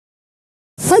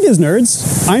Hi Biz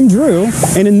Nerds, I'm Drew,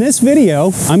 and in this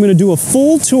video, I'm going to do a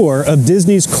full tour of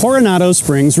Disney's Coronado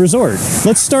Springs Resort.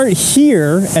 Let's start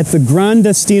here at the Gran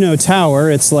Destino Tower.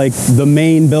 It's like the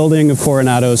main building of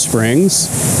Coronado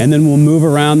Springs, and then we'll move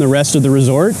around the rest of the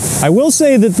resort. I will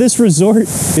say that this resort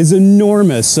is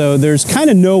enormous, so there's kind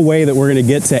of no way that we're going to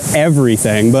get to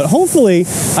everything, but hopefully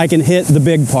I can hit the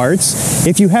big parts.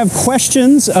 If you have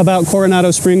questions about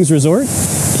Coronado Springs Resort,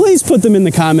 please put them in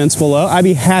the comments below. I'd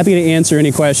be happy to answer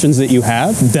any questions that you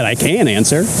have that I can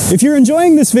answer. If you're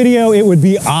enjoying this video, it would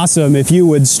be awesome if you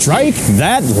would strike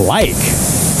that like.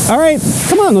 All right,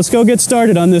 come on, let's go get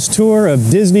started on this tour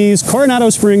of Disney's Coronado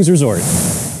Springs Resort.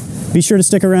 Be sure to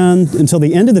stick around until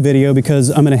the end of the video because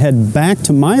I'm going to head back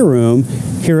to my room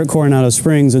here at Coronado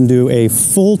Springs and do a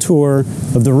full tour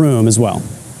of the room as well.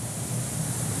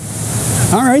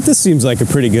 All right, this seems like a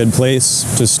pretty good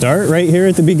place to start right here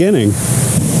at the beginning.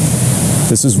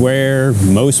 This is where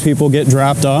most people get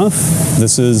dropped off.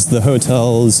 This is the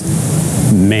hotel's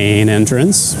main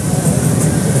entrance.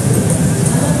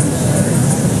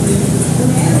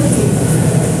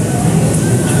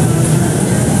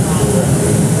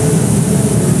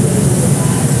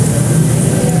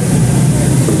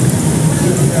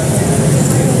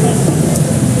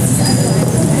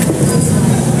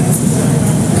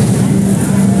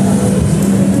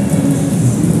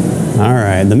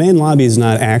 The main lobby is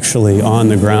not actually on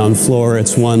the ground floor,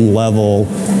 it's one level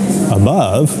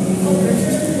above,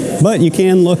 but you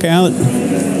can look out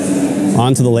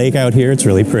onto the lake out here. It's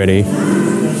really pretty.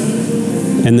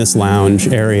 And this lounge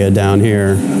area down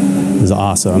here is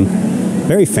awesome.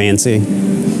 Very fancy.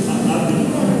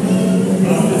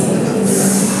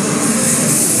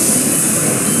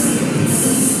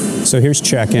 So here's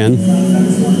check-in.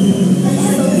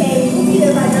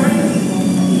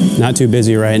 Not too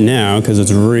busy right now because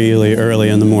it's really early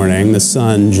in the morning. The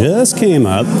sun just came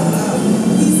up.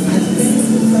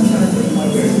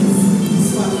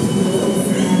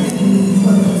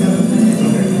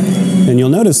 And you'll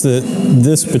notice that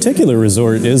this particular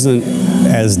resort isn't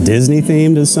as Disney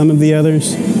themed as some of the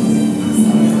others.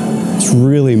 It's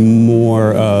really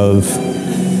more of,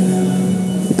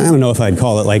 I don't know if I'd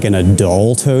call it like an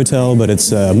adult hotel, but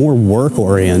it's more work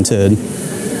oriented.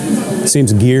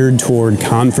 Seems geared toward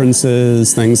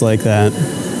conferences, things like that.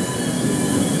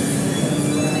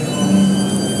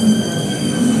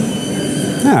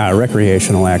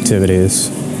 Recreational activities.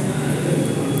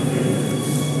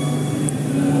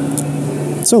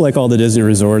 So like all the Disney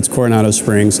resorts, Coronado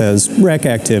Springs has rec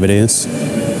activities.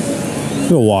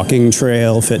 A walking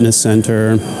trail, fitness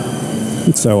center,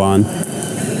 and so on.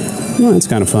 Well, it's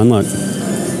kind of fun, look.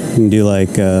 You can do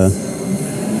like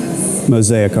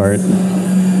mosaic art.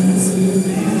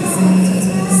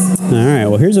 All right,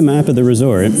 well, here's a map of the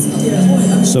resort.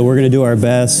 So we're going to do our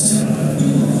best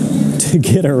to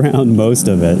get around most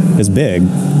of it. It's big.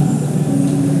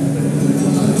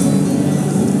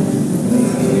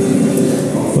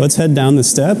 Let's head down the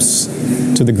steps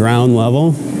to the ground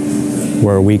level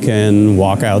where we can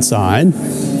walk outside.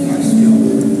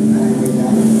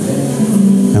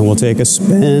 And we'll take a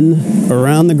spin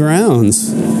around the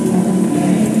grounds.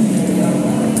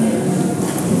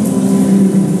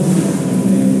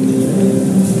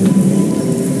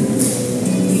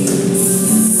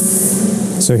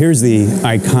 So here's the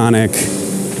iconic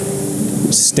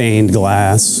stained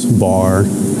glass bar.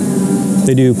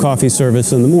 They do coffee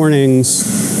service in the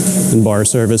mornings and bar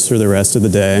service for the rest of the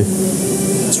day.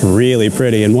 It's really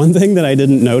pretty. And one thing that I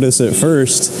didn't notice at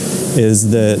first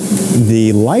is that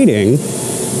the lighting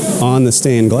on the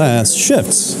stained glass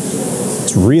shifts.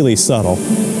 It's really subtle.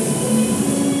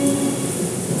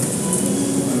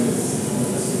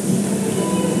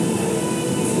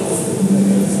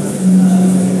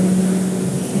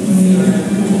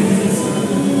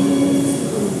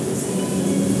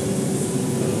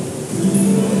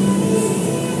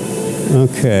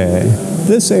 Okay,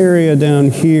 this area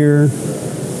down here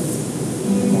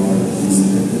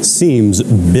seems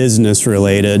business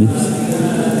related.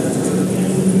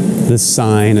 This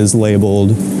sign is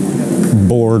labeled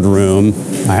boardroom.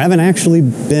 I haven't actually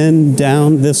been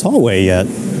down this hallway yet.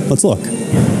 Let's look.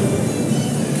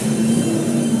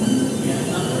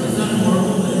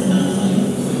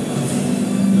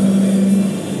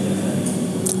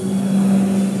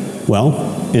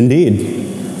 Well, indeed.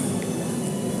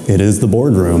 It is the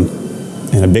boardroom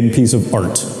and a big piece of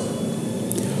art.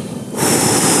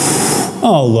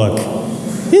 Oh, look.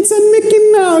 It's a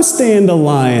Mickey Mouse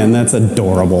dandelion. That's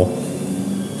adorable.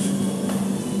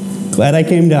 Glad I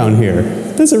came down here.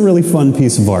 That's a really fun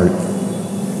piece of art.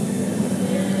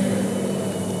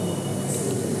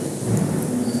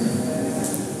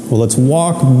 Well, let's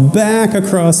walk back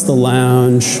across the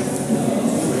lounge,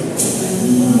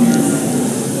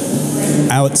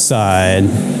 outside,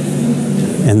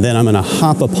 and then I'm gonna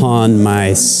hop upon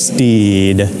my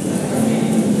steed.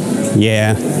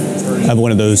 Yeah, I have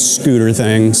one of those scooter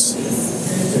things.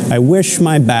 I wish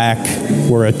my back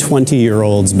were a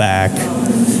 20-year-old's back,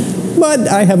 but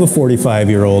I have a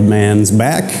 45-year-old man's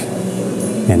back,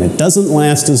 and it doesn't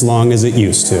last as long as it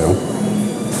used to.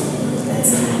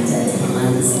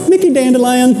 Mickey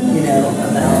Dandelion. You know,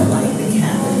 about like the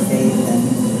Catholic faith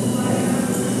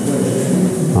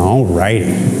and... All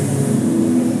righty.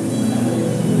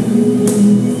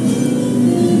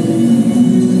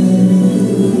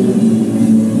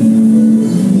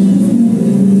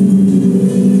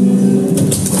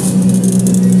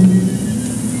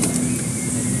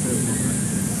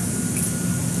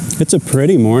 It's a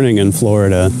pretty morning in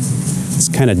Florida. It's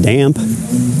kind of damp,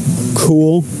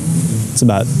 cool. It's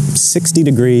about 60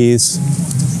 degrees.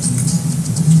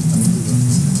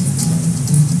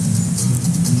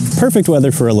 Perfect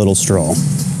weather for a little stroll.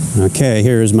 Okay,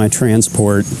 here's my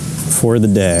transport for the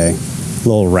day.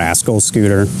 Little rascal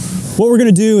scooter. What we're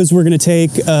gonna do is we're gonna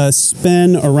take a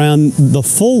spin around the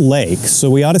full lake, so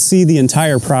we ought to see the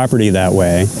entire property that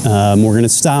way. We're gonna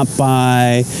stop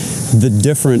by the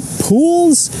different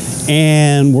pools,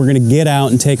 and we're gonna get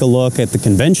out and take a look at the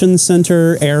convention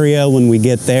center area when we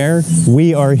get there.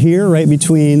 We are here right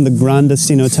between the Gran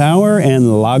Destino Tower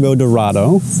and Lago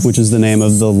Dorado, which is the name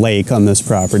of the lake on this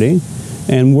property.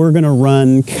 And we're gonna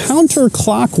run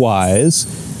counterclockwise,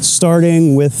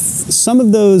 starting with some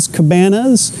of those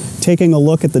cabanas, taking a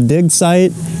look at the dig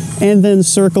site, and then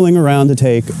circling around to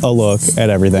take a look at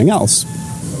everything else.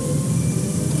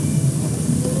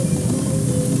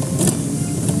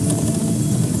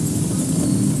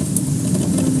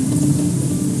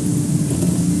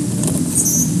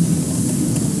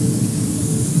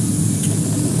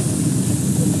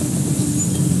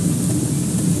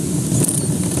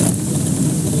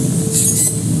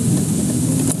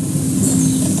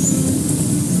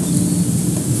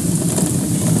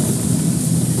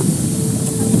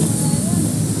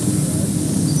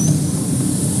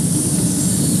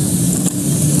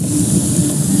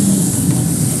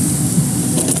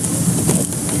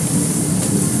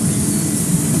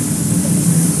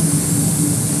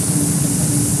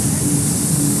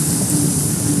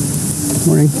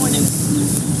 Morning. Morning.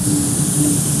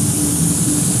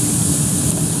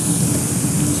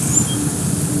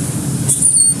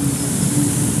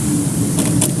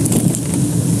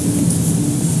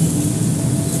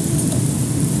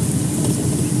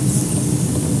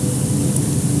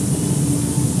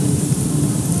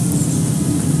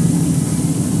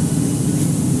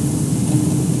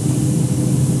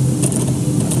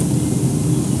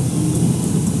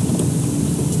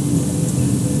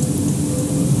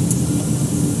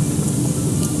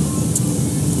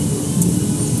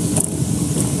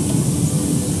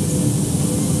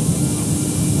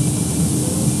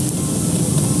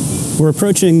 We're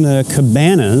approaching the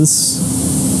cabanas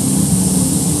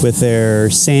with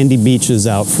their sandy beaches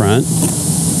out front.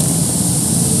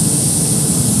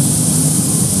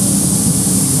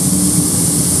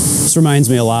 This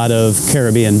reminds me a lot of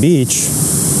Caribbean Beach.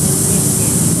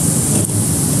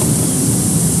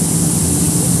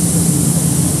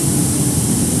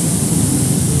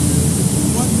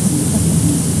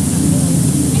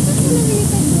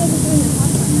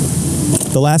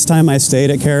 The last time I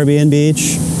stayed at Caribbean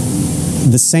Beach,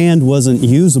 the sand wasn't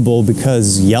usable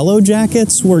because yellow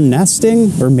jackets were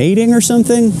nesting or mating or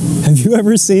something. Have you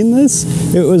ever seen this?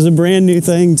 It was a brand new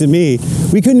thing to me.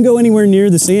 We couldn't go anywhere near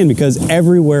the sand because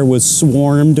everywhere was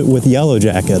swarmed with yellow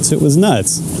jackets. It was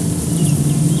nuts.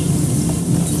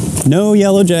 No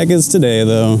yellow jackets today,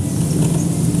 though.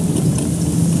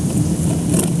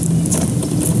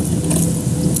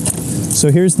 So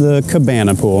here's the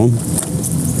cabana pool.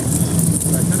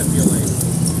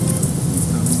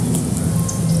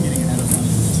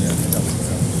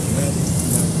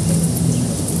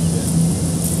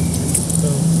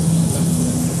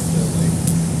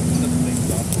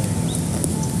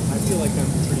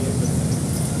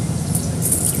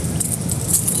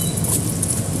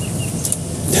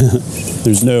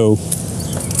 There's no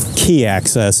key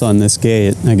access on this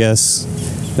gate. I guess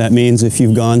that means if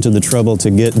you've gone to the trouble to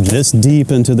get this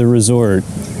deep into the resort,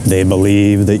 they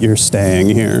believe that you're staying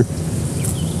here.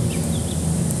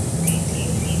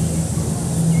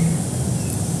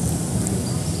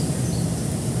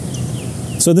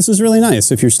 So this is really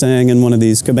nice. If you're staying in one of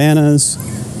these cabanas,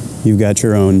 you've got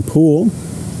your own pool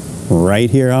right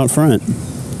here out front.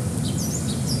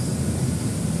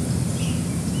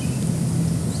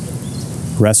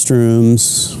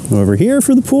 Restrooms over here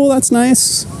for the pool, that's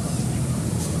nice.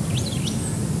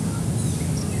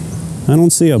 I don't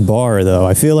see a bar though.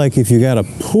 I feel like if you got a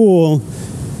pool,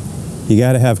 you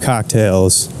got to have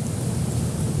cocktails.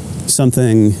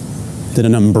 Something that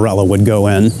an umbrella would go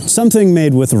in. Something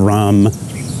made with rum.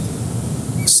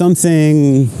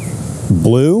 Something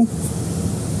blue?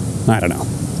 I don't know.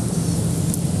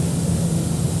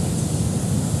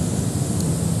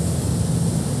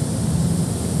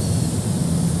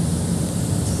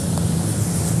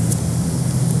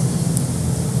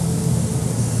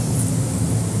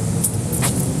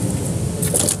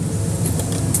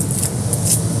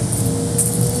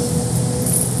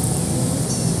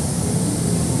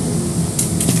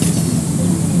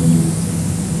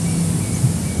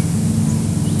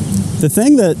 The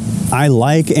thing that I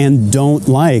like and don't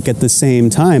like at the same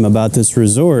time about this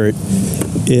resort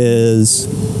is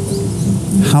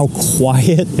how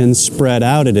quiet and spread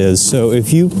out it is. So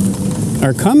if you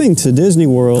are coming to Disney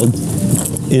World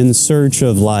in search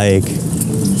of like,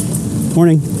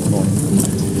 morning,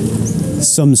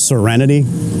 some serenity,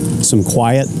 some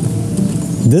quiet,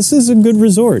 this is a good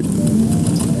resort.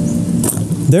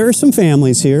 There are some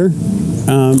families here,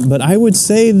 but I would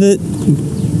say that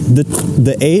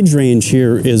the age range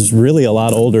here is really a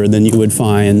lot older than you would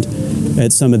find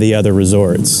at some of the other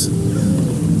resorts.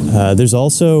 There's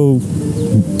also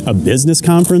a business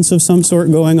conference of some sort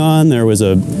going on. There was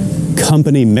a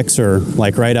company mixer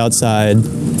like right outside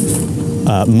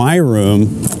my room,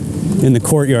 in the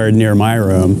courtyard near my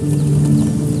room.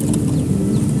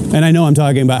 And I know I'm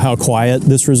talking about how quiet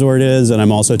this resort is, and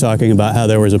I'm also talking about how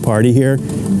there was a party here.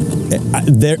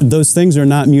 Those things are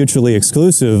not mutually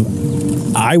exclusive.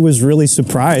 I was really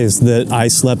surprised that I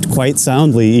slept quite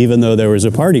soundly even though there was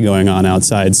a party going on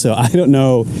outside. So I don't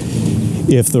know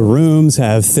if the rooms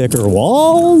have thicker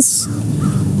walls.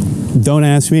 Don't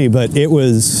ask me, but it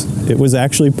was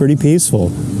actually pretty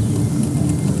peaceful.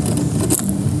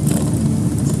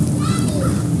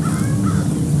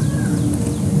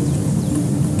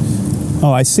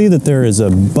 Oh, I see that there is a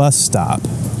bus stop.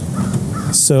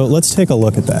 So let's take a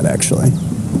look at that actually.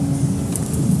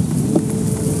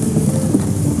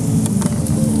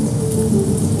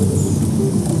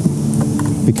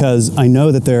 Because I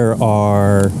know that there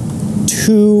are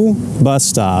 2 bus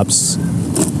stops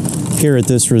here at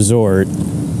this resort.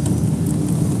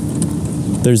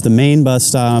 There's the main bus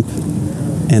stop,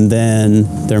 and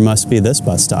then there must be this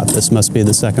bus stop. This must be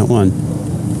the second one.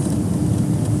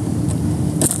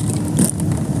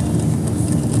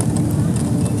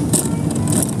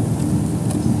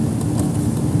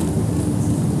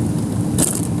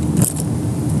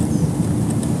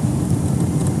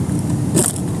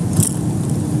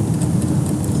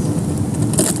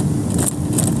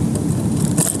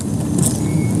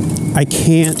 I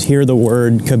can't hear the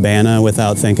word cabana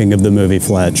without thinking of the movie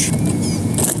Fletch.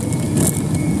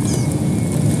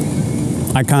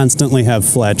 I constantly have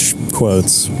Fletch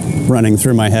quotes running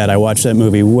through my head. I watched that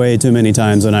movie way too many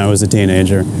times when I was a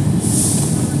teenager.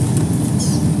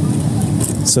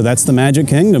 So that's the Magic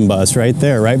Kingdom bus right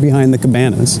there, right behind the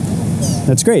cabanas.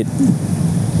 That's great.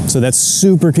 So that's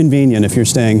super convenient if you're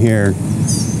staying here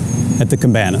at the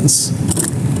cabanas.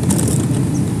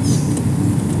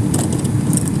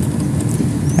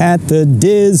 At the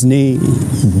Disney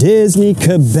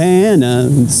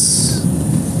Cabanas,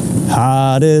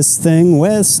 hottest thing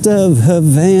west of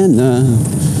Havana.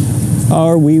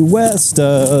 Are we west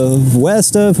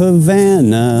of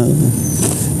Havana?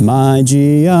 My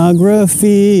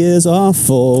geography is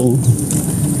awful.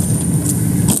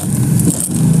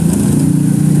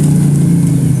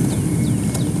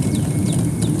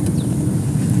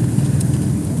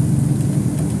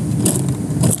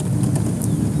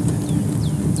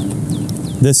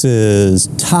 This is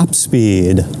top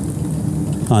speed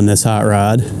on this hot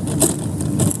rod.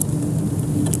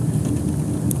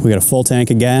 We got a full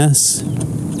tank of gas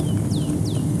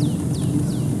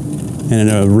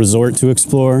and a resort to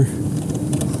explore.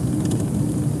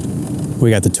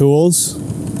 We got the tools,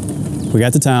 we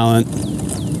got the talent.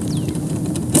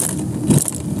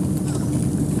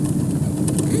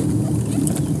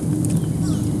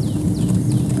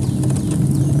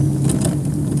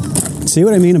 See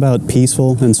what I mean about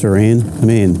peaceful and serene? I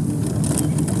mean,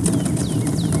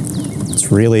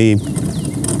 it's really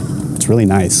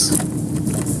nice.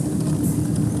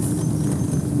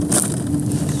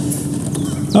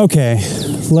 Okay,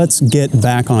 let's get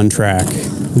back on track.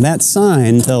 That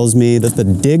sign tells me that the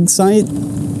dig site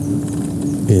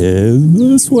is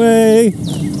this way,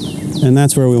 and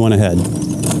that's where we want to head,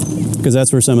 because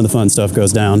that's where some of the fun stuff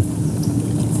goes down.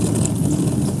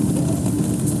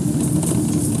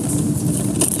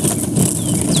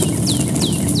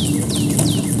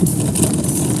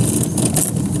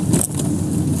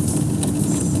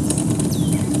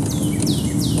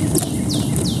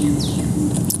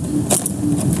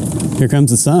 Here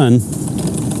comes the sun.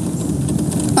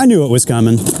 I knew it was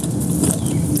coming.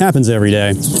 Happens every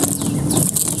day.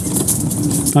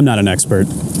 I'm not an expert.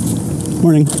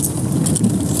 Morning.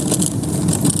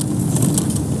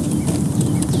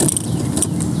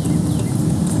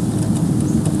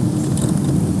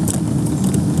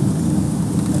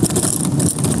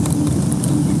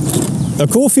 A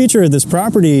cool feature of this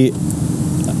property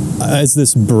is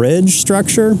this bridge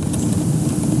structure.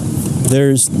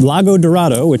 There's Lago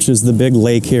Dorado, which is the big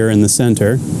lake here in the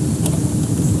center,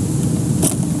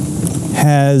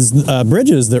 has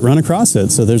bridges that run across it.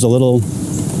 So there's a little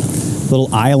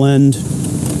island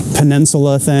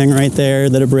peninsula thing right there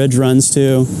that a bridge runs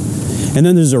to. And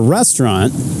then there's a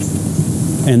restaurant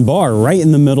and bar right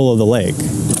in the middle of the lake.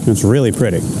 It's really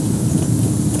pretty.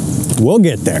 We'll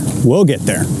get there. We'll get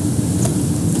there.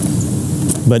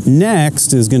 But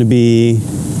next is going to be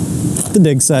the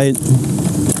dig site.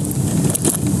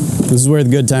 This is where the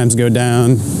good times go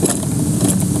down.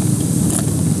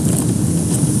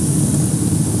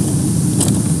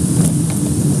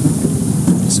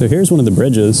 So here's one of the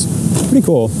bridges. Pretty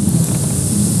cool.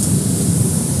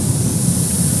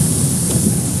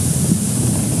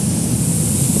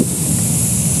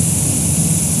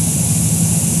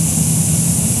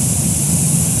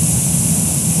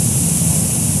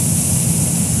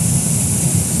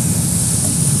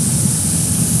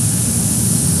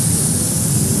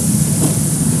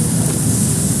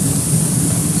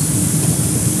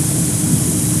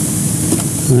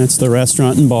 That's the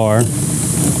restaurant and bar.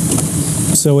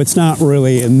 So it's not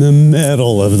really in the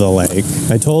middle of the lake.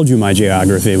 I told you my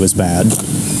geography was bad.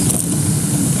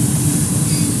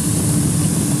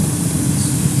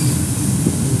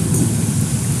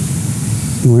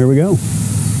 Well, here we go.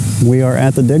 We are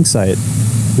at the dig site.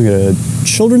 We got a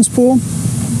children's pool,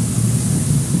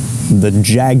 the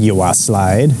Jaguar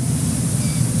slide,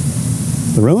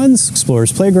 the ruins,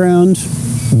 explorer's playground,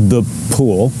 the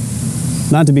pool.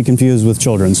 Not to be confused with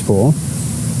children's pool.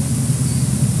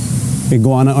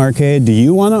 Iguana arcade. Do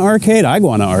you want an arcade? I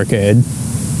want an arcade.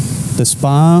 The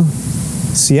spa,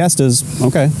 siestas.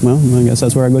 Okay, well, I guess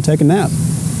that's where I go take a nap.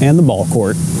 And the ball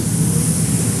court.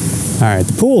 All right,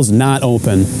 the pool's not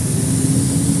open,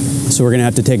 so we're gonna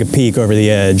have to take a peek over the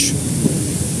edge.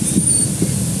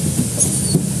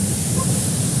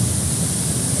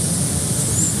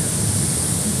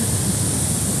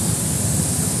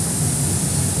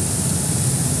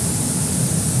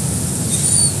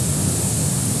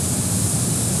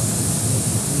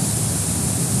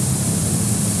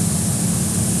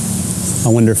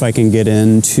 I wonder if I can get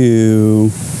into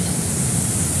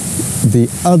the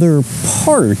other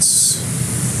parts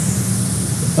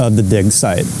of the dig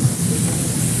site.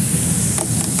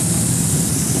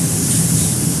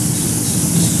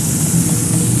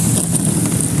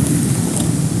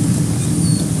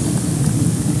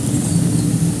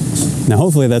 Now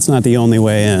hopefully that's not the only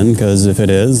way in, because if it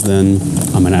is, then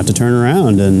I'm gonna have to turn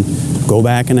around and go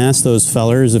back and ask those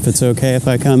fellers if it's okay if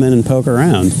I come in and poke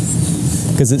around.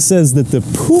 Because it says that the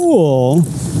pool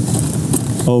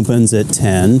opens at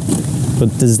 10,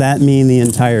 but does that mean the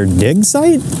entire dig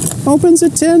site opens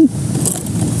at 10?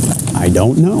 I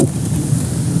don't know.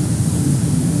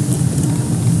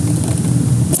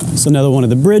 So another one of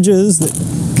the bridges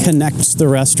that connects the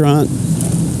restaurant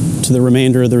to the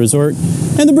remainder of the resort.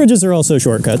 And the bridges are also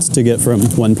shortcuts to get from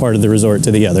one part of the resort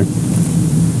to the other.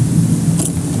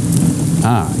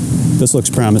 Ah, this looks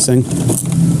promising.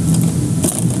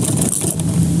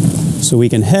 So we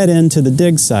can head into the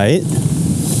dig site,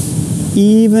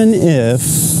 even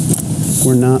if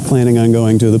we're not planning on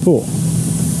going to the pool.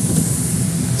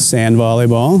 Sand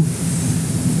volleyball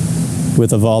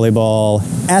with a volleyball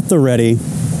at the ready.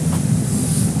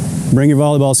 Bring your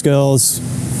volleyball skills,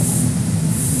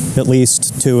 at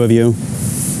least 2 of you.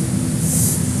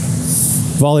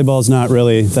 Volleyball's not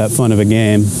really that fun of a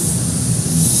game,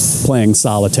 playing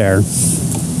solitaire.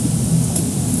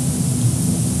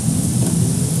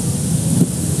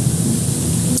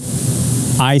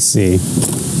 I see.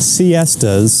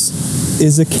 Siestas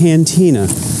is a cantina.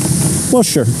 Well,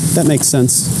 sure, that makes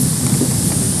sense.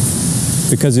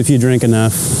 Because if you drink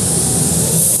enough,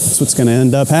 that's what's going to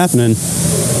end up happening.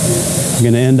 You're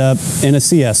going to end up in a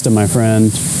siesta, my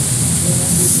friend.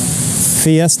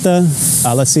 Fiesta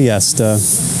a la siesta.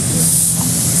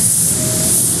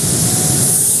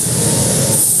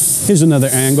 Here's another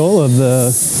angle of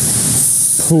the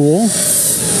pool.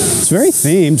 It's very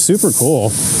themed, super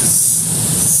cool.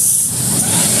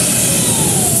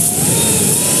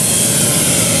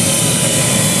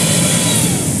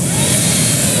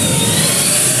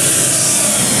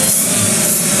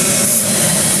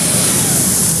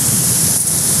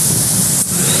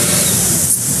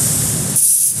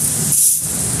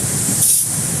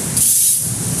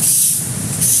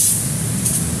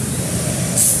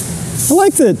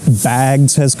 like that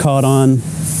bags has caught on.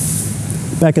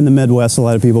 Back in the Midwest, a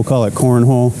lot of people call it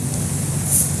cornhole.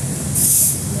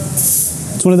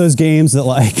 It's one of those games that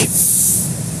like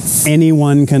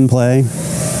anyone can play.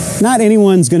 Not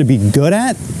anyone's going to be good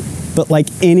at, but like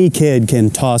any kid can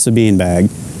toss a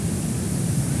beanbag.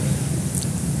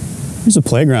 Here's a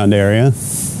playground area.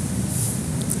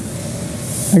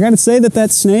 I gotta say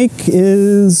that snake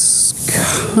is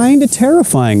kind of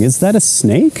terrifying. Is that a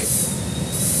snake?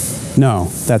 No,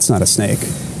 that's not a snake.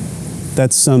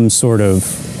 That's some sort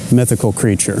of mythical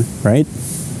creature, right?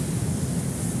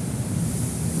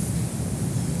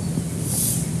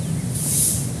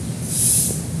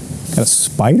 Got a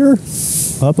spider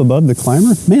up above the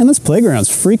climber? Man, this playground's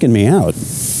freaking me out.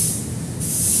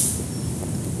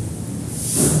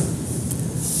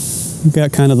 We've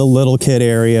got kind of the little kid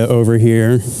area over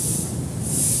here.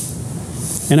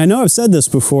 And I know I've said this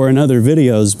before in other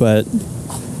videos, but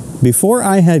before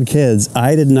I had kids,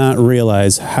 I did not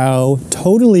realize how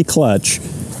totally clutch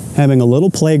having a little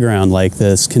playground like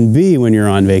this can be when you're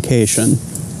on vacation.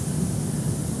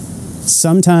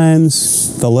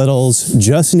 Sometimes the littles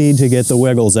just need to get the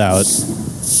wiggles out.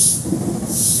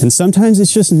 And sometimes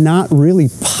it's just not really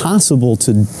possible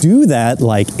to do that,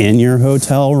 like in your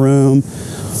hotel room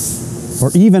or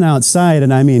even outside.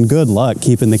 And I mean, good luck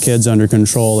keeping the kids under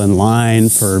control in line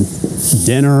for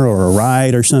dinner or a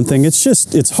ride or something.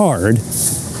 It's hard.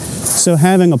 So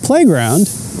having a playground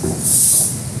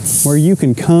where you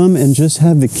can come and just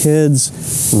have the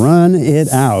kids run it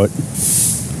out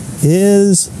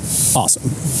is awesome.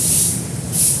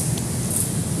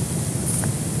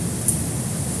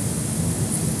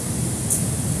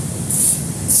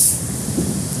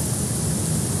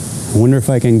 I wonder if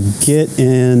I can get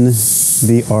in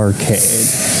the arcade.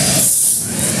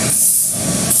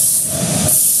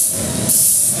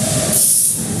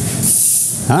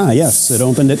 Ah, yes, it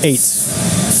opened at 8.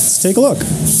 Let's take a look.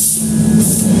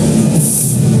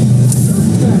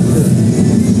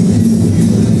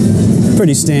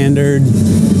 Pretty standard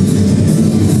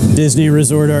Disney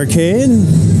Resort arcade.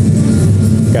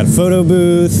 Got a photo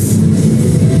booth.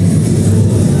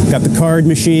 Got the card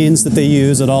machines that they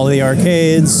use at all of the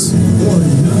arcades.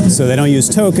 So they don't use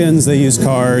tokens, they use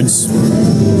cards.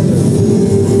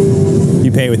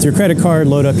 You pay with your credit card,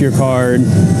 load up your card,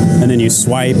 and then you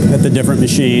swipe at the different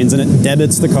machines and it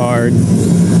debits the card.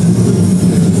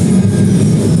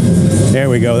 There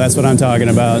we go, that's what I'm talking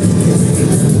about.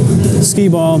 Skee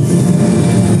ball.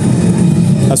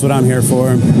 That's what I'm here for.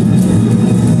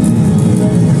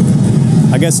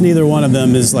 I guess neither one of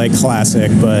them is like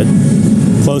classic, but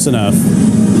close enough.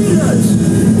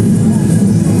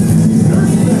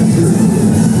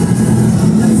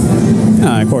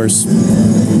 Of course,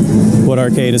 what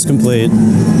arcade is complete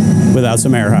without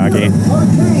some air hockey?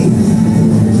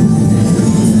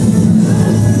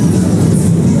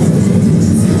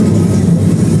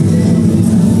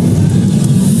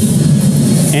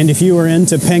 And if you are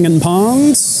into pinging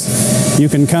pongs, you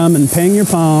can come and ping your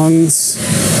pongs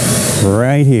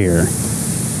right here.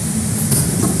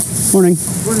 Morning.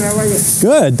 Morning, how are you?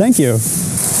 Good, thank you.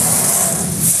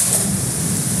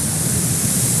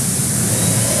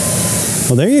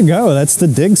 Well, there you go. That's the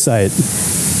dig site.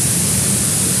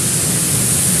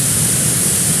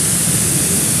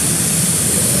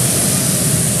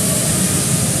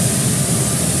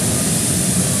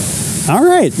 All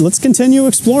right, let's continue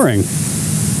exploring.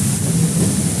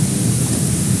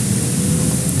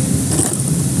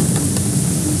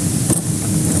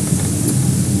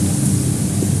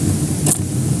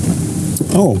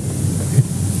 Oh,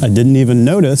 I didn't even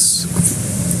notice.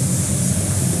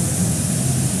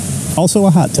 Also a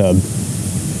hot tub,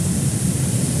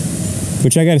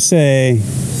 which I gotta say,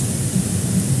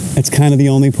 it's kind of the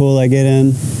only pool I get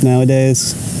in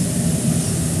nowadays.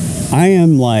 I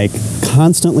am like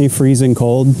constantly freezing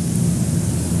cold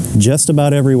just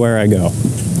about everywhere I go.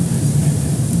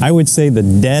 I would say the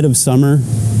dead of summer,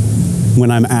 when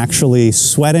I'm actually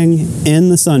sweating in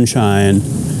the sunshine,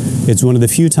 it's one of the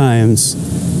few times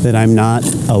that I'm not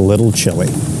a little chilly.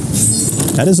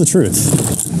 That is the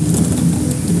truth.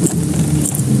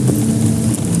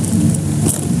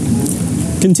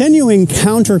 Continuing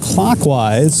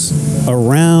counterclockwise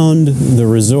around the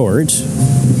resort,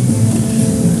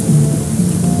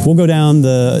 we'll go down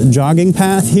the jogging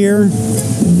path here,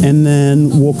 and then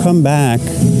we'll come back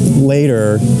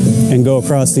later and go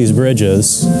across these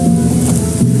bridges.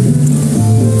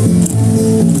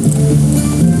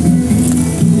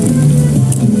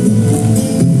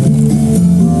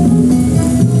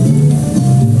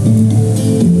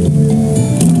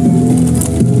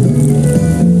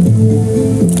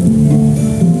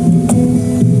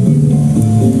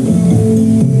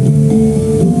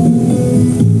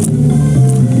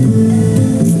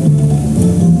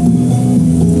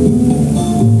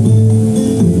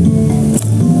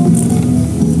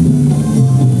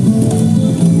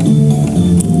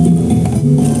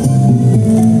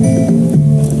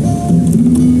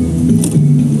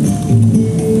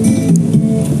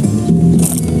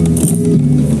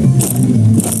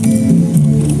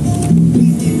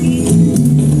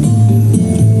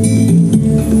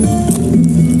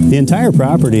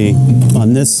 property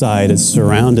on this side is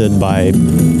surrounded by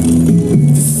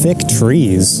thick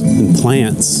trees and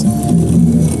plants.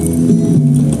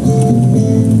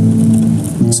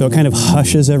 So it kind of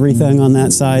hushes everything on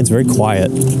that side. It's very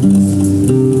quiet.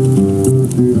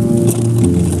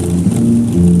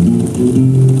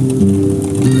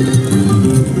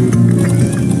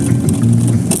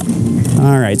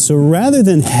 All right, so rather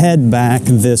than head back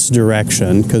this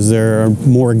direction, because there are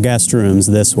more guest rooms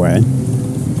this way,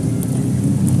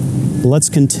 let's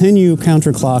continue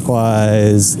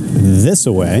counterclockwise this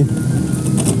way.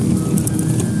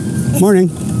 Morning.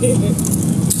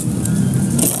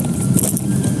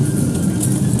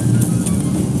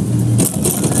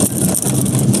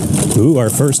 Ooh,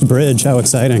 our first bridge. How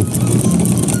exciting.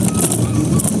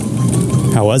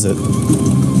 How was it?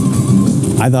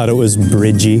 I thought it was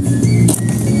bridgy.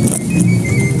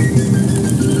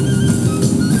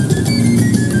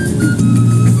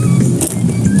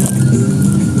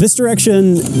 This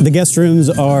direction, the guest rooms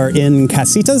are in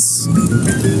casitas,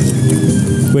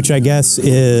 which I guess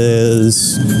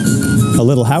is a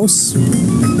little house.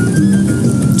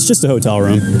 It's just a hotel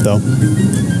room, though.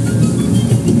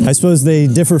 I suppose they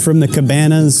differ from the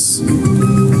cabanas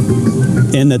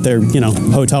in that they're, you know,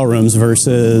 hotel rooms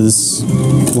versus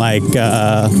like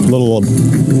little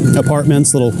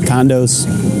apartments, little condos.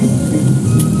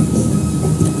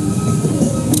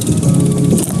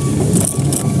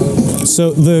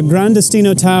 So the Gran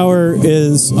Destino Tower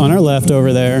is on our left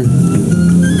over there.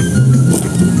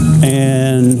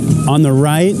 And on the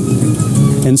right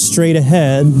and straight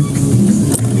ahead,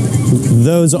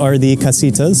 those are the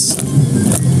casitas.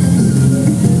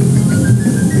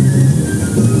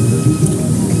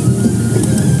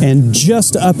 And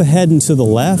just up ahead and to the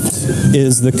left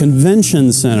is the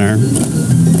convention center.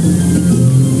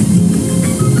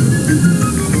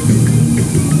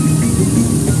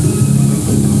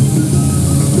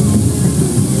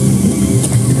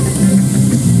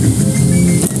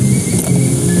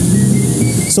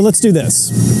 So let's do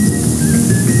this.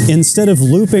 Instead of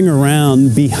looping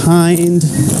around behind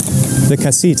the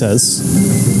casitas,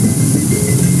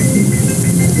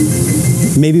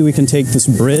 maybe we can take this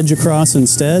bridge across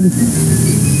instead?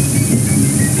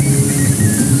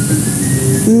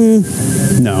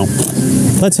 No.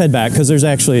 Let's head back, because there's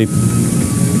actually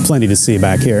plenty to see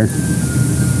back here.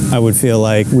 I would feel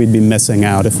like we'd be missing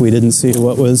out if we didn't see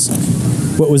what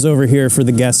was over here for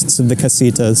the guests of the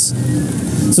casitas.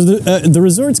 So the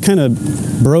resort's kind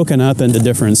of broken up into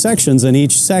different sections, and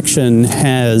each section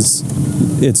has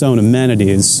its own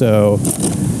amenities. So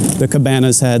the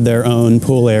cabanas had their own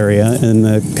pool area, and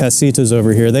the casitas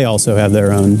over here, they also have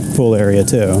their own pool area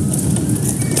too.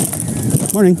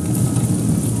 Morning.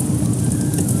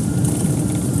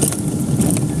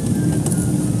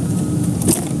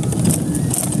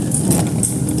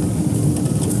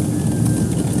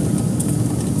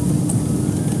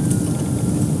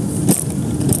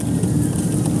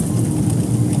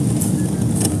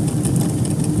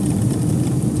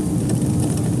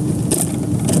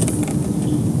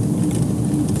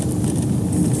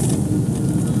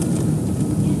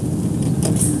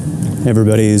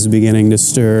 Everybody's beginning to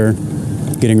stir,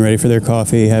 getting ready for their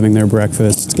coffee, having their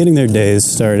breakfast, getting their days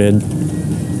started.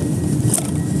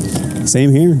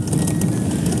 Same here.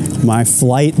 My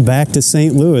flight back to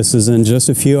St. Louis is in just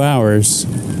a few hours.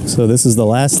 So this is the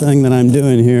last thing that I'm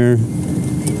doing here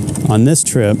on this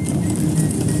trip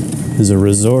is a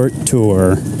resort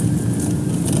tour.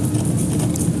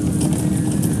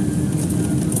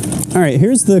 All right,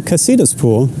 here's the Casitas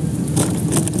pool.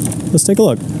 Let's take a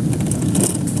look.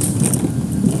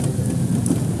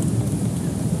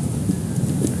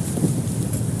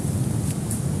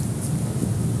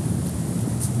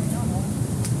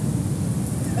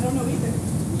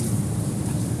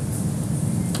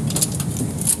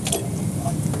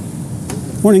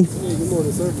 Morning. Hey, good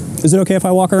morning, sir. Is it okay if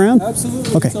I walk around?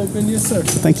 Absolutely. Okay. It's open, yes, sir.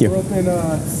 Thank you. We're open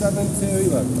 7 to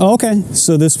 11. Oh, okay.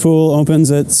 So this pool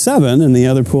opens at 7 and the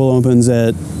other pool opens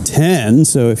at 10.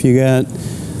 So if you got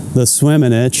the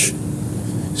swimming itch,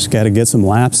 just got to get some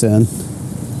laps in.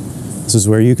 This is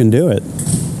where you can do it.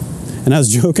 And I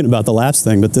was joking about the laps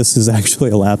thing, but this is actually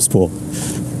a laps pool.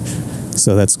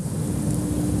 So that's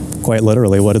quite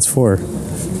literally what it's for.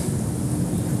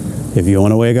 If you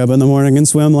want to wake up in the morning and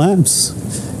swim laps,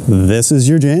 this is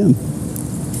your jam.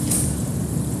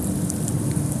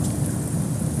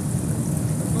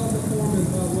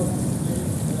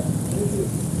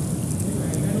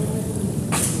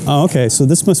 Oh, okay, so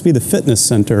this must be the fitness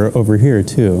center over here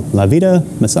too. La Vida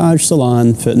Massage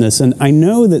Salon Fitness. And I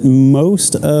know that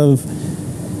most of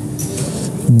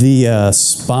the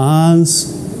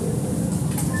spas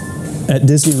at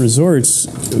Disney resorts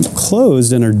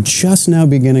closed and are just now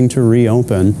beginning to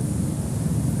reopen.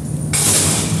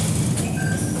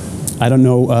 I don't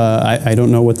know. I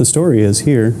don't know what the story is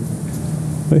here,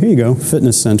 but here you go,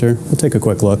 fitness center. We'll take a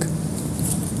quick look.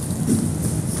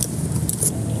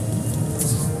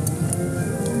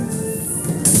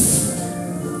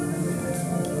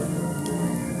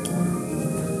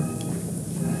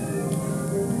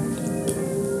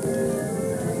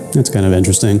 That's kind of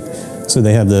interesting. So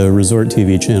they have the resort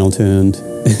TV channel tuned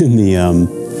in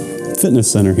the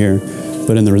fitness center here,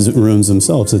 but in the rooms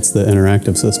themselves, it's the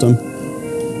interactive system.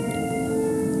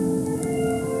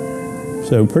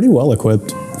 So pretty well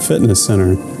equipped fitness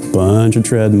center. Bunch of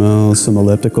treadmills, some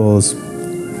ellipticals,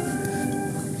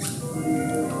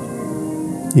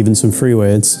 even some free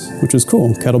weights, which is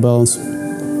cool. Kettlebells,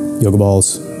 yoga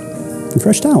balls, and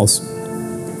fresh towels.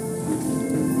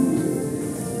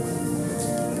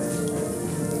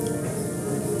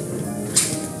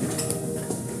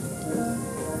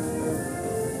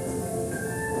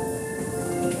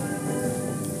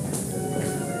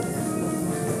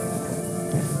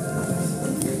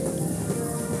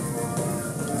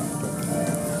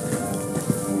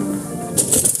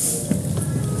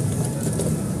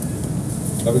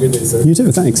 Have a good day, sir. You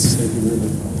too, thanks. Thank you very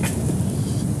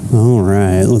much. All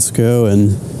right, let's go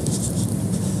and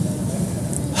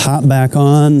hop back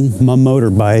on my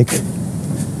motorbike.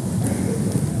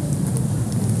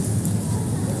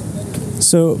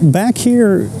 So back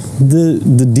here,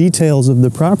 the details of the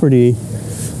property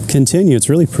continue. It's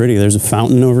really pretty. There's a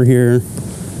fountain over here.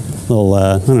 Little,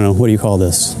 I don't know, what do you call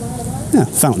this? Yeah,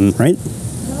 fountain, right?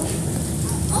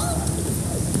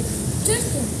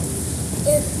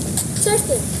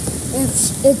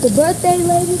 If the birthday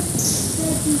lady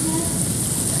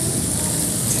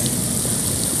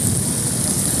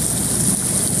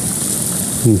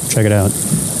check it out.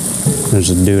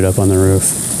 There's a dude up on the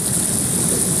roof.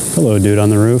 Hello, dude on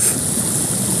the roof.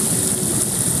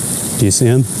 Do you see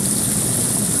him?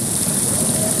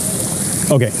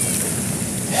 Okay.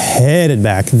 Headed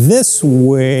back this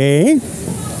way.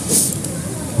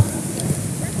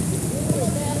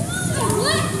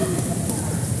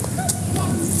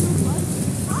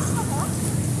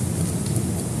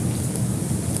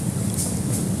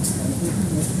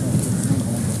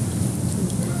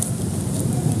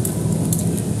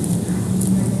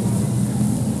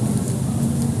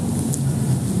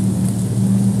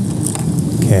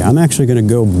 Okay, I'm actually going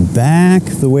to go back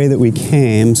the way that we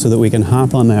came so that we can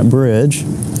hop on that bridge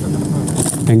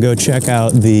and go check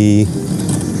out the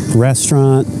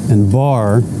restaurant and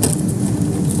bar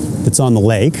that's on the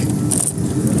lake.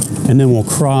 And then we'll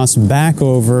cross back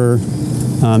over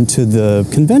to the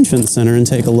convention center and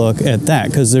take a look at that,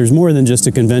 because there's more than just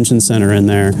a convention center in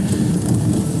there.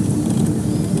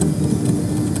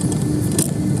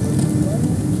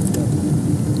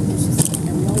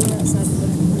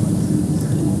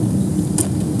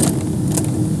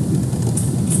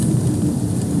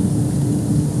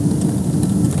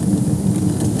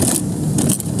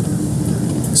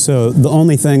 So the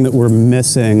only thing that we're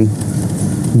missing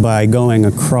by going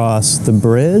across the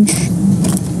bridge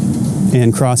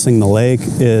and crossing the lake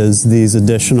is these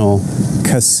additional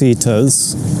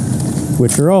casitas,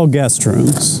 which are all guest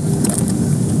rooms.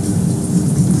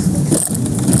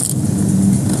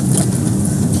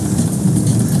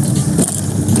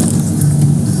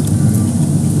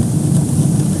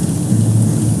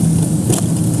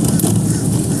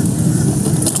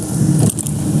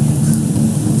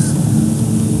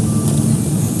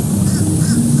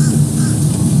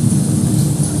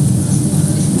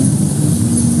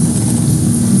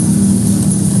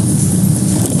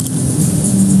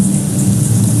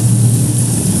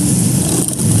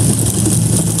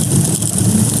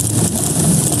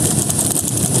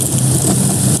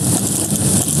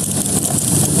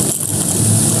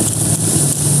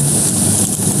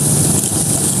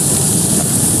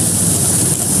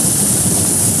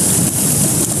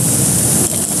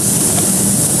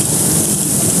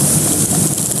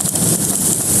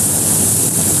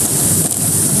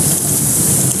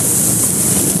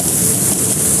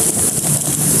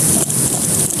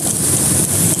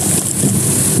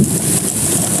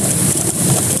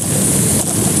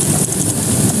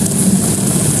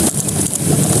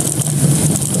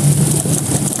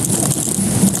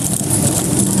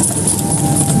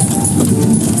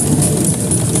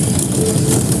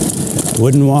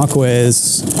 Wooden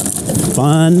walkways,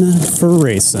 fun for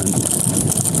racing.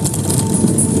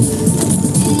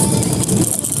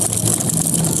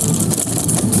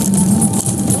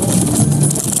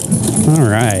 All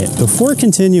right, before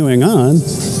continuing on,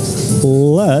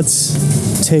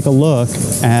 let's take a look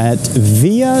at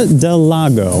Via del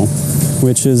Lago.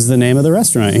 which is the name of the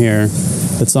restaurant here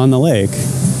that's on the lake.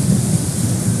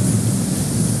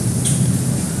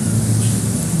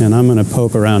 And I'm going to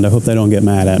poke around. I hope they don't get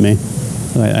mad at me.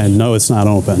 I know it's not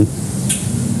open.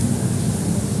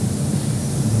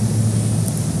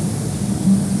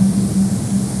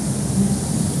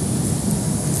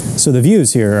 So the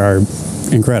views here are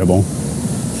incredible.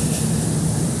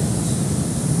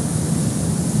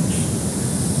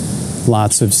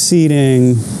 Lots of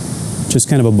seating, just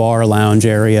kind of a bar lounge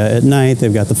area at night.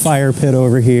 They've got the fire pit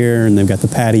over here, and they've got the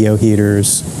patio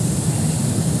heaters.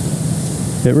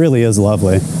 It really is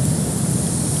lovely.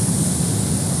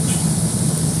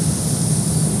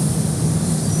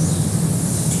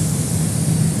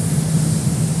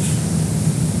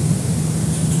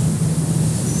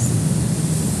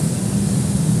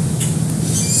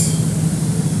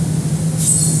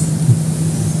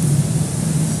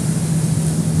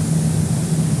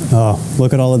 Oh,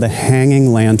 look at all of the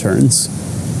hanging lanterns.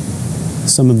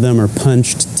 Some of them are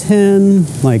punched tin,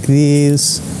 like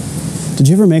these. Did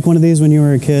you ever make one of these when you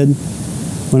were a kid?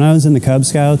 When I was in the Cub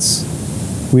Scouts,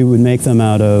 we would make them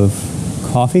out of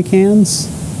coffee cans,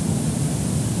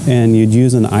 and you'd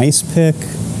use an ice pick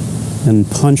and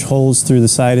punch holes through the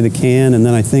side of the can, and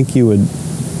then I think you would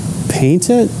paint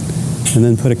it and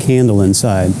then put a candle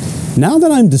inside. Now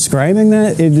that I'm describing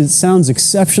that, it sounds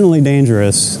exceptionally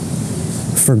dangerous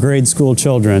for grade school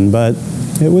children, but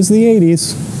it was the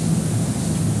 80s.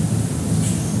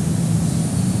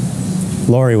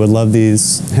 Lori would love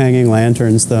these hanging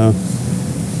lanterns, though.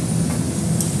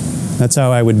 That's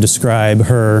how I would describe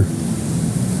her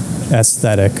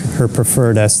aesthetic, her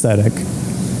preferred aesthetic.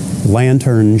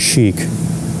 Lantern chic.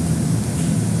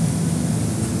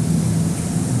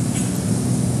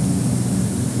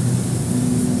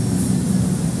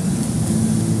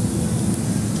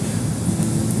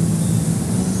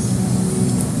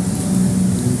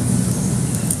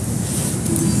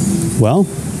 Well,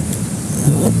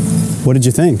 what did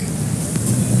you think?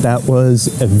 That was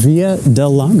Via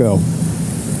del Lago.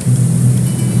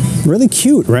 Really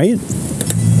cute, right?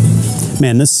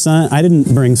 Man, this sun, I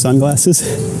didn't bring sunglasses.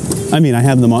 I mean, I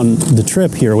have them on the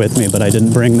trip here with me, but I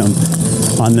didn't bring them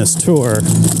on this tour.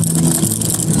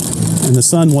 And the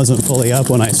sun wasn't fully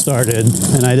up when I started,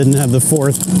 and I didn't have the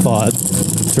forethought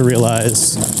to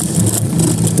realize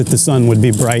that the sun would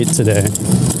be bright today.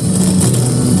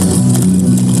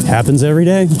 Happens every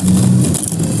day.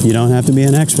 You don't have to be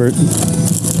an expert.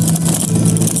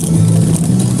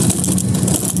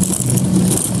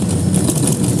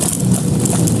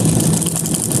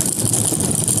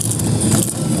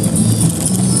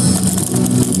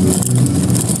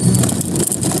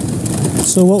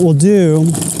 So what we'll do,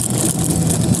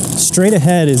 straight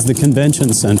ahead is the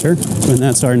convention center, and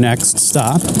that's our next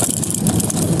stop.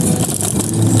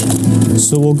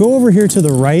 So we'll go over here to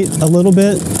the right a little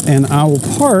bit, and I will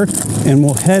park, and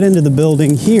we'll head into the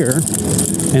building here,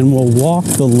 and we'll walk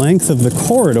the length of the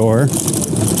corridor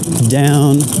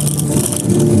down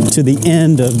to the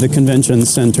end of the convention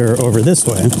center over this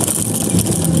way.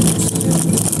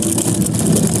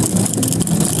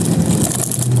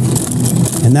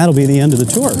 And that'll be the end of the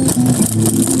tour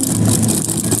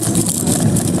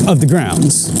of the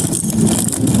grounds.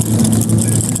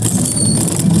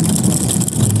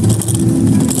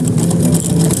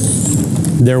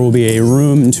 There will be a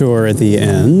room tour at the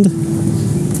end.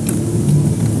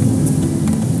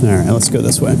 All right, let's go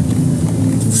this way.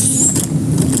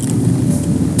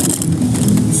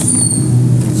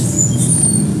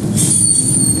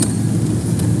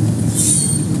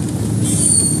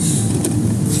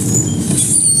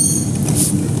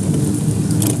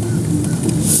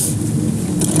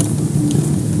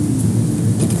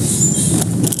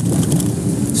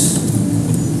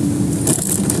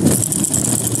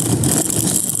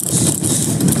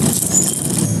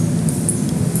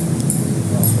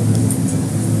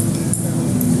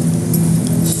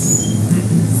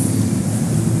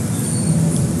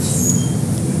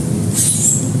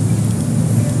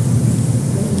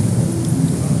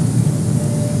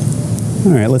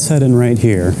 All right, let's head in right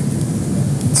here.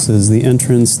 This is the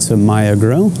entrance to Maya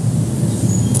Grill.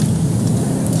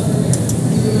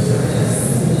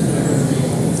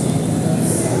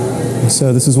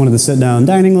 So this is one of the sit-down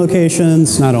dining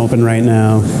locations, not open right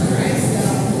now.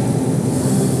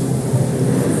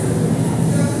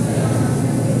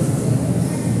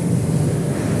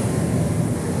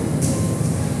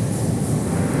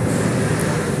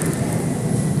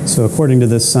 So according to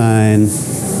this sign,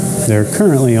 they're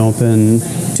currently open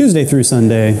Tuesday through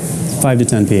Sunday, 5 to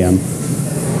 10 p.m.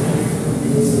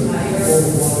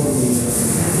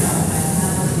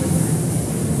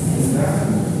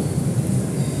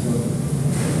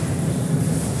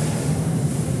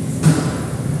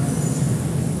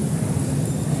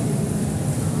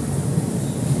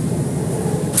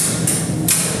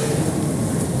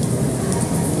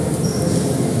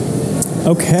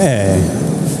 Okay,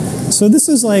 so this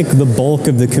is like the bulk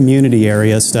of the community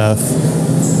area stuff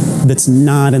that's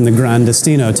not in the Gran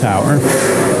Destino Tower.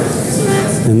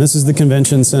 And this is the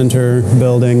convention center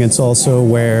building. It's also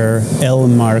where El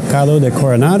Mercado de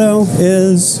Coronado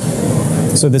is.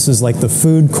 So this is like the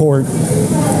food court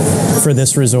for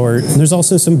this resort. There's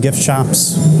also some gift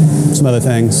shops, some other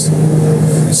things.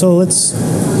 So let's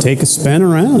take a spin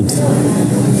around.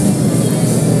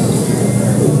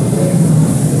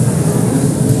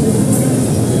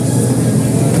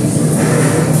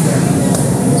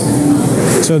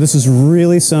 So this is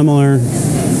really similar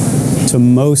to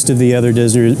most of the other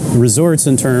Disney resorts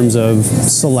in terms of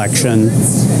selection.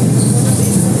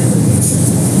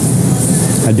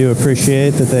 I do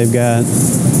appreciate that they've got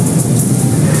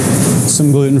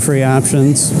some gluten-free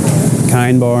options,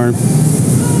 Kind Bar,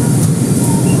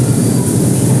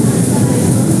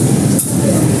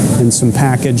 and some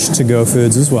packaged to-go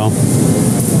foods as well.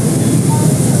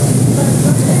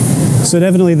 So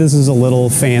definitely this is a little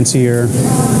fancier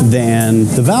than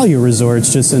the value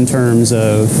resorts just in terms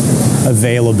of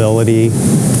availability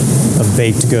of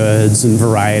baked goods and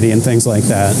variety and things like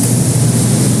that.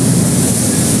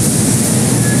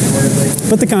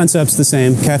 But the concept's the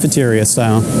same, cafeteria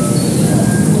style.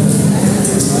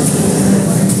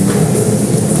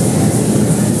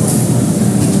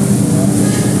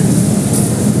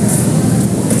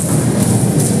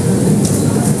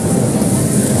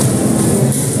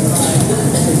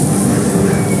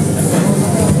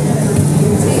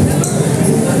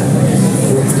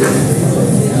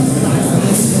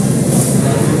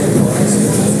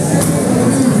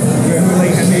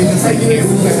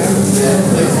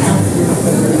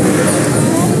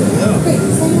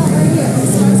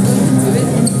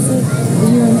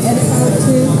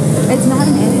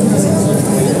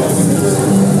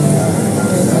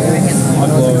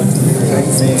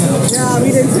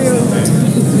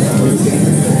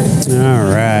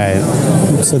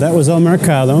 So that was El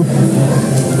Mercado.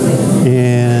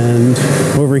 And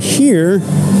over here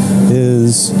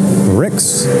is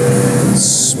Rick's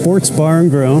Sports Bar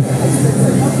and Grill.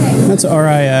 That's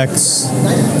RIX.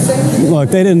 Look,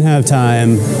 they didn't have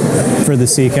time for the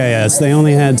CKS. They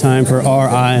only had time for RI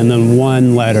and then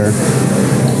one letter.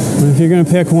 If you're going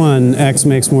to pick one, X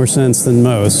makes more sense than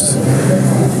most.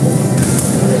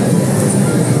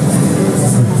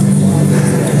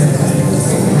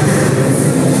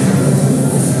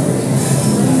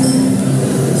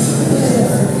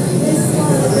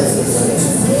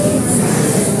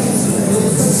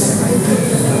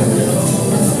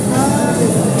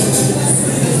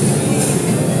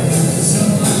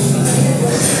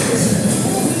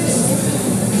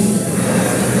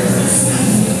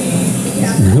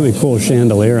 Really cool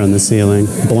chandelier on the ceiling.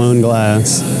 Blown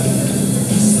glass,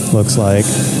 looks like.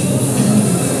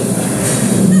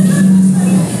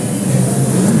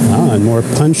 Ah, and more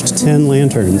punched tin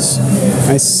lanterns.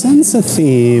 I sense a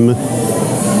theme.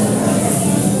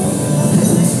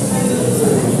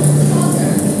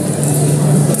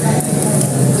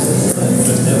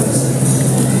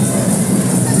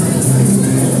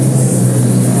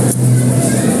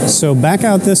 So back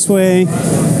out this way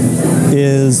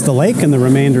is the lake and the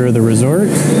remainder of the resort,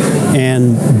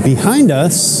 and behind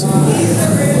us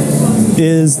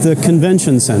is the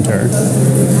convention center.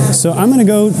 So I'm going to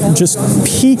go just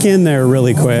peek in there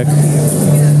really quick,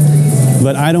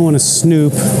 but I don't want to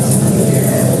snoop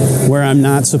where I'm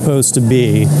not supposed to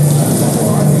be.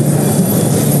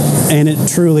 And it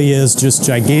truly is just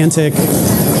gigantic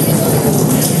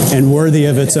and worthy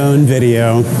of its own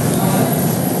video.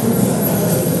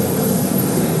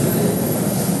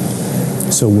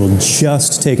 So we'll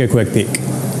just take a quick peek.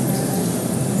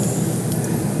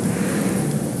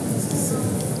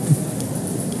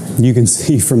 You can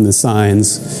see from the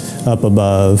signs up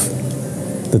above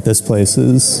that this place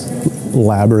is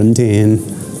labyrinthine.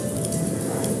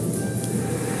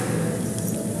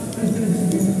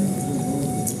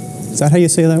 Is that how you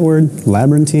say that word?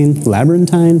 Labyrinthine?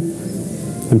 Labyrinthine?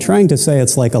 I'm trying to say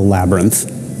it's like a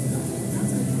labyrinth.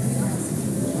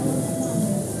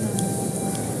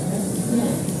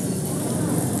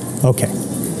 Okay.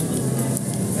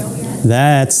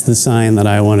 That's the sign that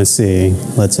I want to see.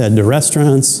 Let's head to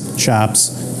restaurants,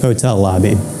 shops, hotel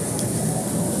lobby.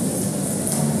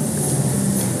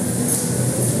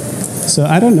 So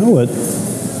I don't know what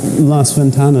Las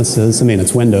Ventanas is. I mean,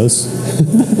 it's windows.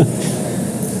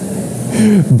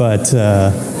 But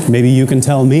maybe you can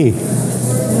tell me.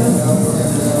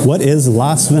 What is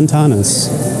Las Ventanas?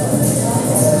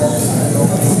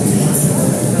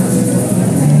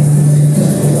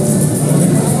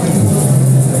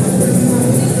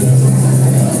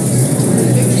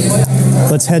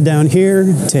 let's head down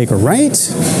here, take a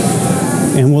right,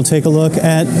 and we'll take a look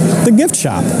at the gift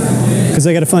shop, because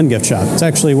they got a fun gift shop. It's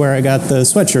actually where I got the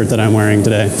sweatshirt that I'm wearing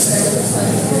today.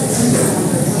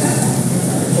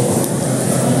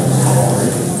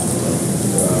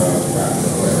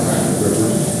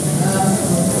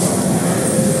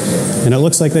 And it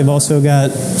looks like they've also got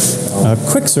a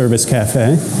quick service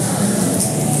cafe.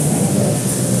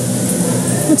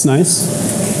 That's nice.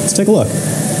 Let's take a look.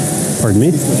 Pardon me.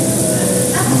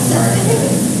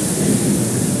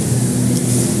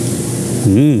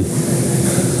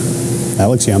 That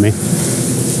looks yummy. Can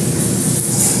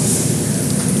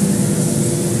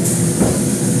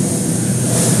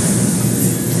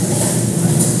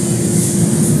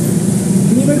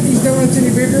you make these donuts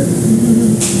any bigger?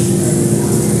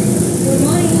 Good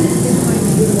morning.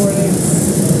 Good morning.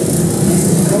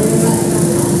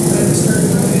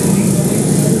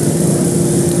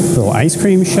 Little ice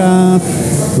cream shop,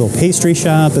 little pastry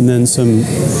shop, and then some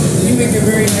You make a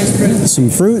very nice present. some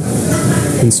fruit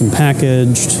and some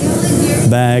packaged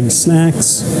bagged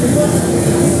snacks.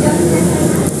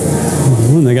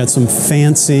 Oh, and they got some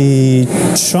fancy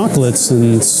chocolates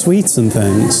and sweets and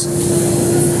things.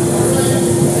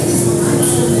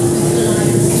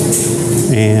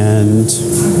 And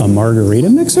a margarita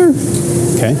mixer?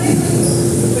 Okay.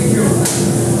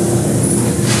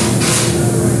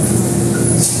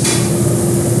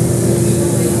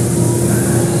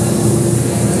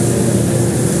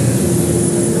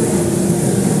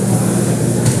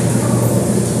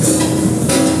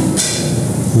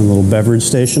 A little beverage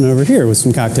station over here with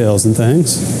some cocktails and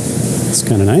things. It's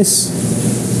kind of nice.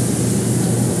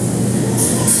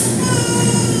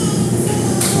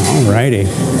 Alrighty.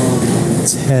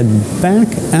 Let's head back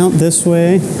out this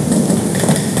way,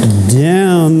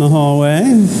 down the hallway.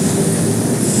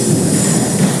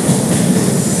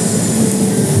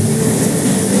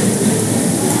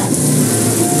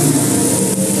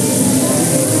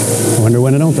 I wonder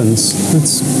when it opens.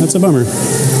 That's a bummer.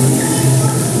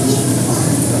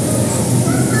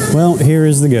 Well, here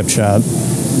is the gift shop.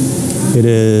 It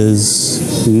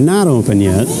is not open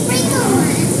yet.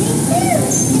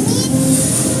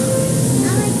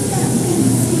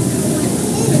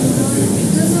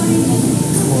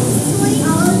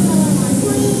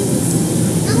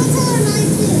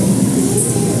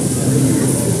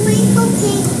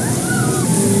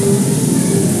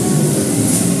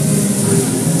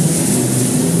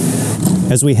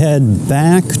 As we head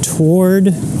back toward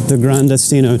the Gran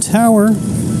Destino Tower,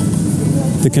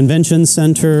 the convention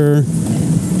center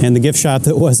and the gift shop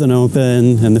that wasn't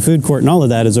open and the food court and all of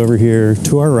that is over here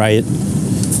to our right,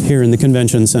 here in the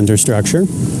convention center structure.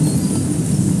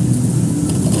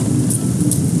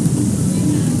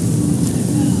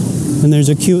 And there's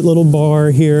a cute little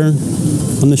bar here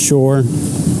on the shore.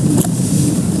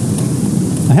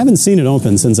 I haven't seen it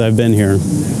open since I've been here,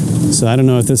 so I don't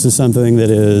know if this is something that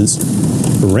is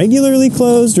regularly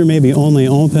closed or maybe only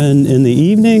open in the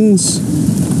evenings,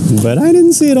 but I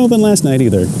didn't see it open last night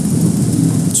either.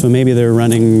 So maybe they're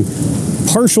running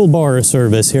partial bar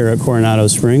service here at Coronado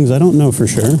Springs. I don't know for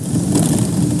sure.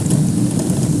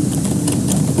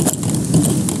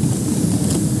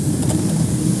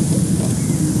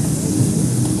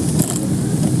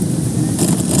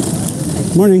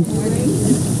 Morning.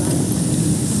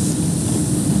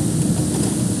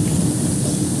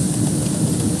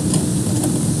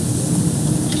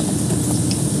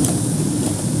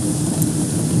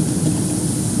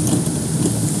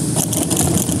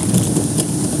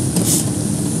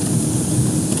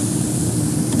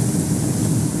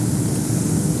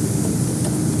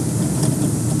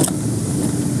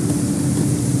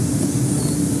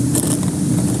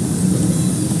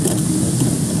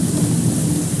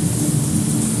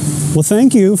 Well,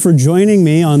 thank you for joining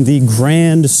me on the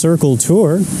Grand Circle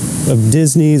Tour of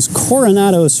Disney's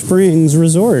Coronado Springs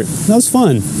Resort. That was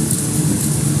fun.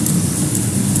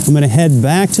 I'm going to head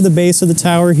back to the base of the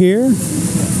tower here,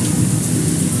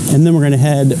 and then we're going to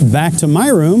head back to my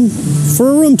room for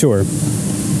a room tour.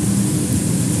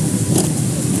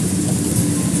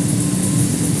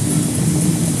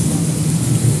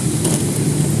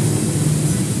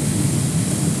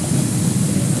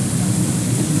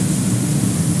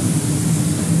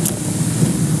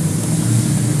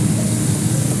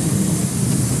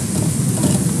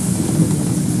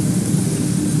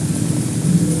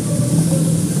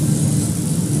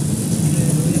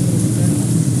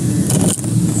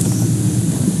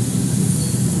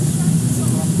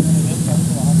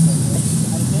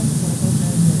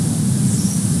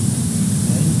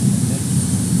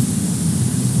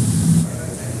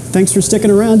 Thanks for sticking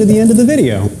around to the end of the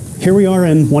video. here we are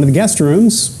in one of the guest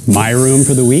rooms, my room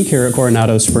for the week here at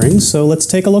Coronado Springs, so let's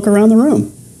take a look around the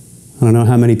room. I don't know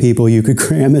how many people you could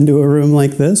cram into a room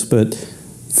like this, but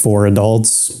 4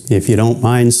 adults, if you don't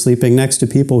mind sleeping next to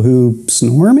people who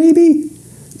snore maybe.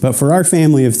 But for our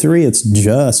family of 3, it's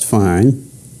just fine.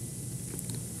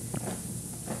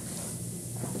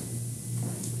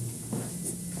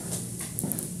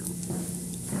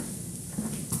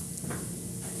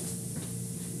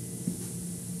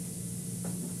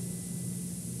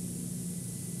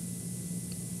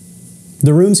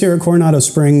 The rooms here at Coronado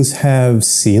Springs have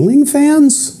ceiling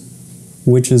fans,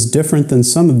 which is different than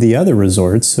some of the other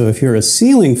resorts. So if you're a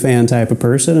ceiling fan type of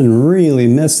person and really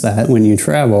miss that when you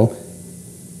travel,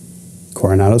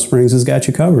 Coronado Springs has got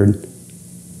you covered.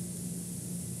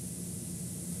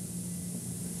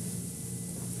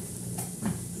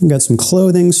 We've got some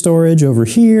clothing storage over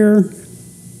here.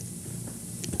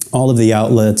 All of the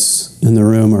outlets in the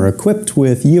room are equipped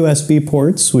with USB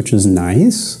ports, which is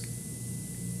nice.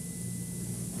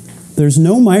 There's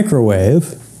no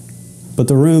microwave, but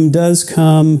the room does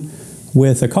come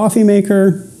with a coffee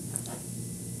maker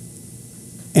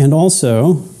and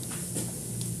also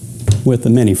with a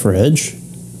mini fridge.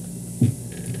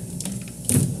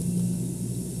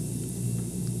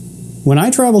 When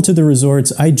I travel to the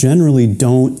resorts, I generally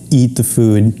don't eat the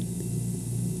food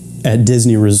at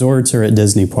Disney resorts or at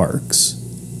Disney parks.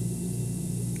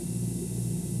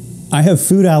 I have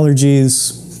food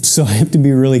allergies, so I have to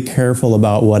be really careful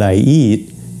about what I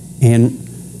eat. And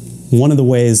one of the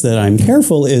ways that I'm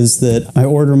careful is that I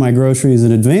order my groceries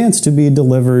in advance to be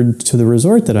delivered to the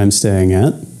resort that I'm staying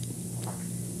at.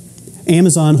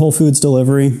 Amazon Whole Foods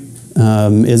delivery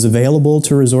is available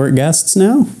to resort guests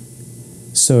now.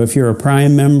 So if you're a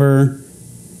Prime member,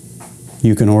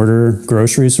 you can order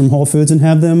groceries from Whole Foods and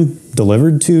have them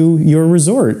delivered to your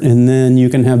resort. And then you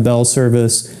can have bell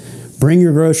service bring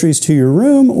your groceries to your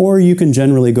room, or you can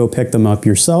generally go pick them up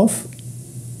yourself.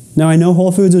 Now, I know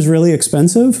Whole Foods is really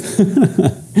expensive.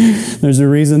 There's a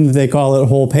reason that they call it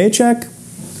whole paycheck.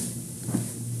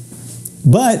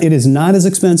 But it is not as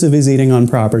expensive as eating on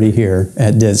property here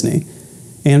at Disney.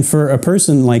 And for a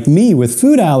person like me with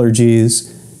food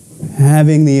allergies,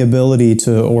 having the ability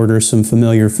to order some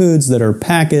familiar foods that are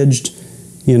packaged,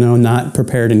 you know, not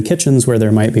prepared in kitchens where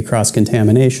there might be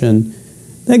cross-contamination,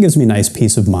 that gives me nice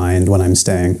peace of mind when I'm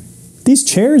staying. These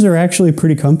chairs are actually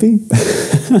pretty comfy.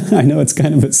 I know it's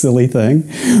kind of a silly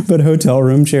thing, but hotel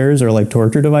room chairs are like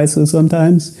torture devices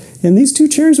sometimes. And these 2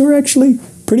 chairs were actually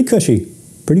pretty cushy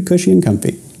and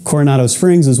comfy. Coronado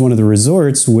Springs is one of the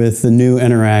resorts with the new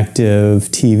interactive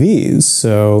TVs.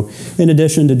 So in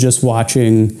addition to just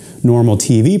watching normal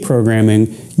TV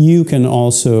programming, you can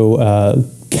also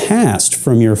cast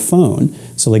from your phone.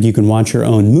 So like you can watch your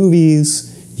own movies,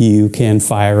 you can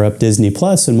fire up Disney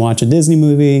Plus and watch a Disney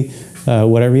movie,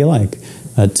 whatever you like.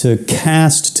 To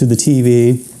cast to the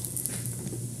TV,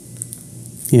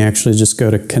 you actually just go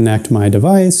to connect my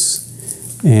device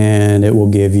and it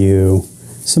will give you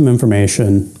some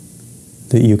information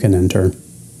that you can enter.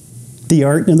 The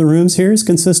art in the rooms here is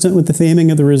consistent with the theming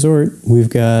of the resort. We've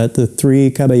got the 3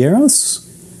 caballeros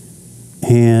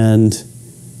and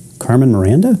Carmen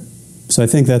Miranda. So I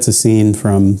think that's a scene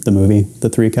from the movie, The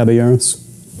 3 Caballeros.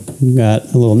 We've got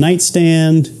a little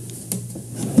nightstand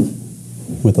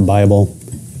with a Bible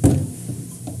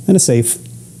and a safe.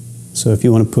 So if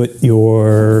you want to put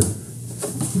your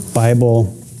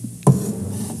Bible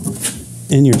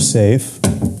in your safe,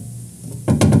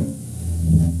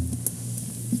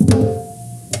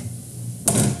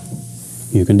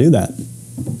 you can do that.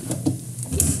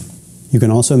 You can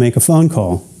also make a phone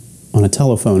call on a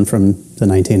telephone from the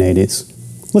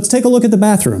 1980s. Let's take a look at the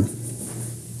bathroom.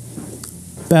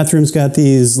 Bathroom's got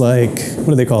these, like, what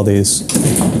do they call these?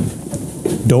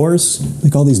 Doors? They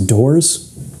call these doors?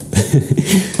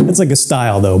 It's like a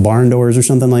style, though. Barn doors or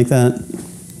something like that.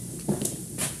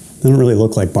 They don't really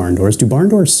look like barn doors. Do barn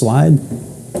doors slide?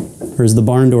 Or is the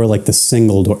barn door like the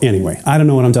single door? Anyway, I don't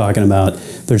know what I'm talking about.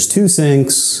 There's 2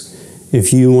 sinks.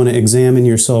 If you want to examine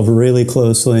yourself really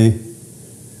closely,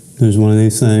 there's one of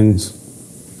these things.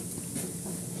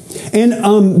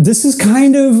 And this is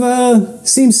kind of,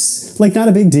 seems like not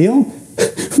a big deal,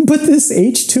 but this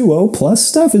H2O plus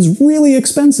stuff is really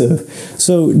expensive.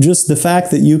 So just the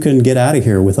fact that you can get out of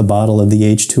here with a bottle of the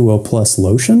H2O plus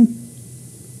lotion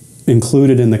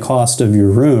included in the cost of your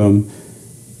room,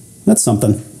 that's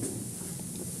something.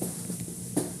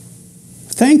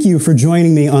 Thank you for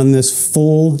joining me on this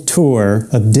full tour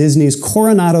of Disney's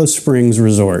Coronado Springs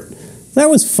Resort. That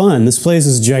was fun. This place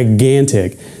is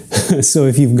gigantic. So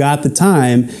if you've got the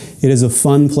time, it is a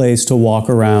fun place to walk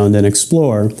around and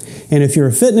explore. And if you're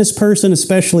a fitness person,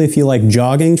 especially if you like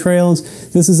jogging trails,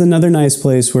 this is another nice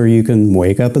place where you can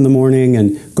wake up in the morning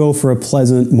and go for a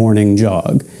pleasant morning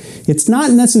jog. It's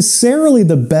not necessarily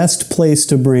the best place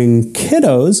to bring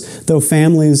kiddos, though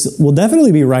families will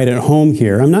definitely be right at home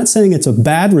here. I'm not saying it's a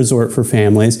bad resort for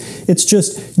families. It's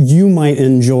just you might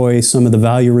enjoy some of the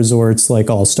value resorts like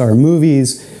All-Star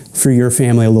Movies for your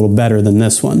family a little better than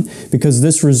this one, because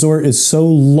this resort is so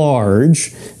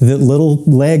large that little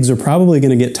legs are probably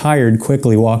going to get tired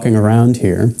quickly walking around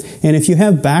here. And if you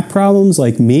have back problems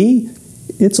like me,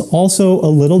 it's also a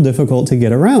little difficult to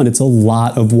get around. It's a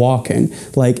lot of walking.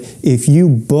 Like if you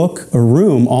book a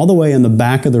room all the way in the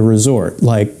back of the resort,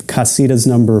 like Casitas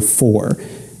number 4,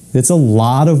 it's a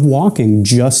lot of walking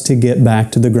just to get back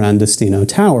to the Gran Destino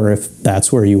Tower if that's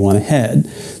where you want to head.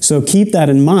 So keep that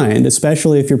in mind,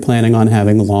 especially if you're planning on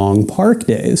having long park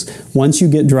days. Once you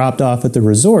get dropped off at the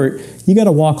resort, you got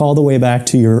to walk all the way back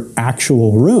to your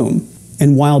actual room.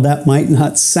 And while that might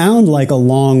not sound like a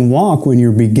long walk when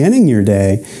you're beginning your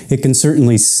day, it can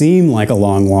certainly seem like a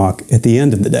long walk at the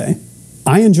end of the day.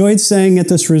 I enjoyed staying at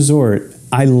this resort.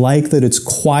 I like that it's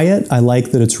quiet. I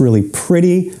like that it's really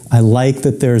pretty. I like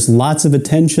that there's lots of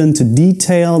attention to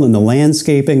detail and the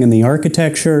landscaping and the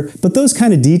architecture. But those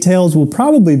kind of details will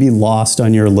probably be lost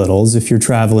on your littles if you're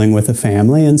traveling with a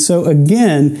family. And so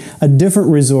again, a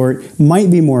different resort might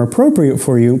be more appropriate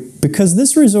for you because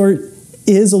this resort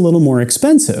is a little more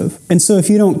expensive. And so if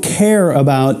you don't care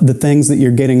about the things that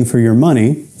you're getting for your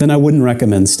money, then I wouldn't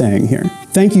recommend staying here.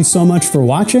 Thank you so much for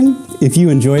watching. If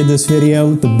you enjoyed this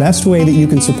video, the best way that you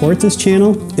can support this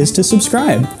channel is to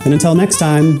subscribe. And until next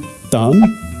time,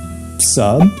 thumb,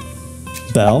 sub,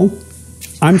 bell.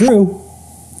 I'm Drew.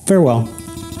 Farewell.